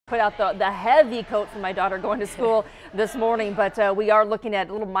Put out the heavy coat for my daughter going to school this morning, but we are looking at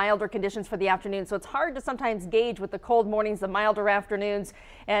a little milder conditions for the afternoon, so it's hard to sometimes gauge with the cold mornings, the milder afternoons.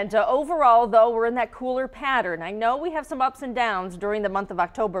 And overall, though, we're in that cooler pattern. I know we have some ups and downs during the month of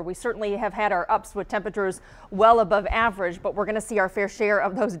October. We certainly have had our ups with temperatures well above average, but we're going to see our fair share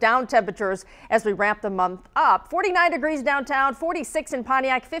of those down temperatures as we wrap the month up. 49 degrees downtown, 46 in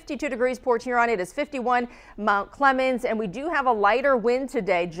Pontiac, 52 degrees Port Huron. It is 51 Mount Clemens, and we do have a lighter wind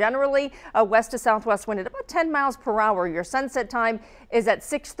today. Generally a west to southwest wind at about 10 miles per hour. Your sunset time is at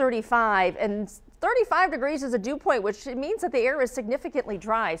 6:35 and 35 degrees is a dew point, which means that the air is significantly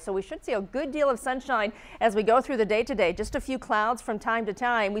dry. So we should see a good deal of sunshine as we go through the day today. Just a few clouds from time to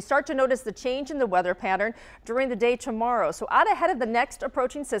time. We start to notice the change in the weather pattern during the day tomorrow. So out ahead of the next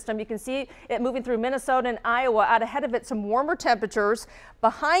approaching system, you can see it moving through Minnesota and Iowa. Out ahead of it, some warmer temperatures.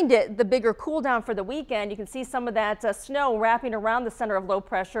 Behind it, the bigger cool down for the weekend. You can see some of that snow wrapping around the center of low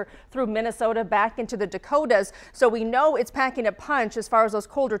pressure through Minnesota back into the Dakotas. So we know it's packing a punch as far as those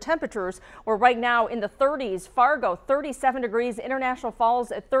colder temperatures. We're right now in the 30s, Fargo 37 degrees, International Falls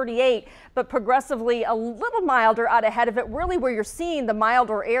at 38, but progressively a little milder out ahead of it. Really where you're seeing the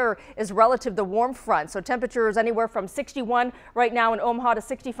milder air is relative to the warm front. So temperatures anywhere from 61 right now in Omaha to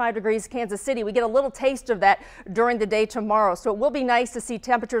 65 degrees Kansas City. We get a little taste of that during the day tomorrow. So it will be nice to see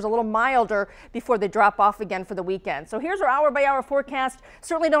temperatures a little milder before they drop off again for the weekend. So here's our hour by hour forecast.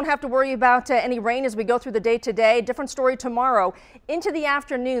 Certainly don't have to worry about any rain as we go through the day today. Different story tomorrow. Into the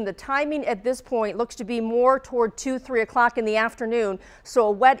afternoon, the timing at this point looks to be more toward 2-3 o'clock in the afternoon. So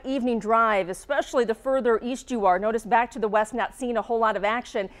a wet evening drive, especially the further east you are. Notice back to the west, not seeing a whole lot of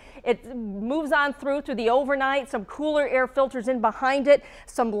action. It moves on through the overnight. Some cooler air filters in behind it.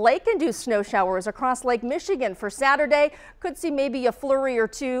 Some lake-induced snow showers across Lake Michigan for Saturday. Could see maybe a flurry or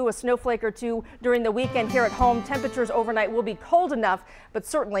two, a snowflake or two during the weekend here at home. Temperatures overnight will be cold enough, but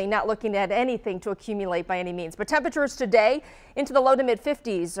certainly not looking at anything to accumulate by any means. But temperatures today into the low to mid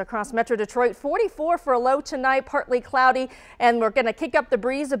 50s across Metro Detroit. 44 for a low tonight, partly cloudy, and we're going to kick up the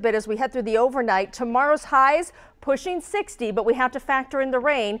breeze a bit as we head through the overnight. Tomorrow's highs pushing 60, but we have to factor in the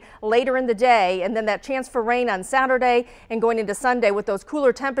rain later in the day, and then that chance for rain on Saturday and going into Sunday with those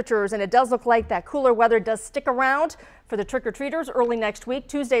cooler temperatures. And it does look like that cooler weather does stick around for the trick-or-treaters early next week.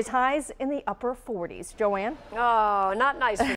 Tuesday's highs in the upper 40s. Joanne? Oh, not nice.